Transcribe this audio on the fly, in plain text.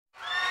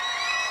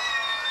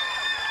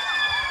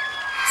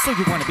So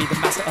you wanna be the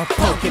master of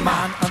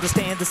Pokémon,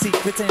 understand the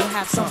secrets and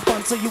have some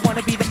fun. So you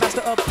wanna be the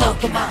master of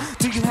Pokémon.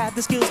 Do you have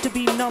the skills to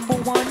be number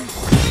one?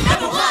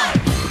 Number one!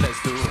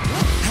 Let's do it.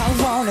 I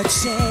wanna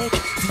check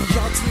the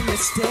ultimate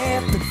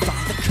step and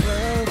find the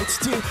courage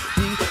to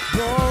be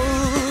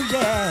bold,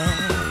 yeah.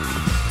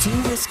 To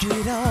risk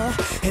it all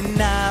and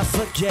not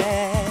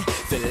forget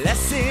the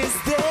lessons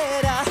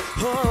that I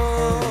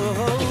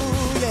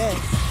hold, yeah.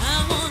 I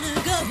wanna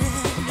go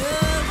where no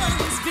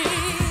one's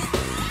been,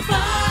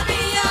 far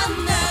beyond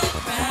the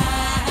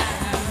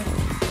crowd.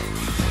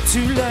 To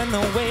learn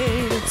the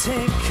way to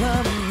take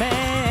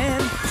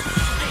command,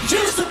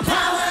 Use the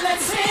power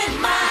that's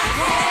in my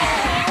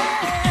hand.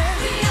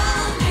 We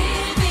all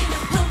live in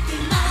a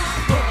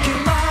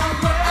Pokémon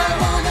world. I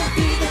wanna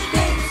be the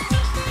greatest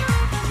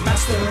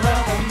master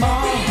of them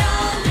all. We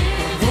all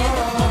live in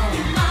a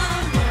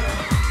Pokémon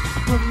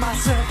world. Put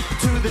myself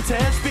to the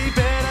test.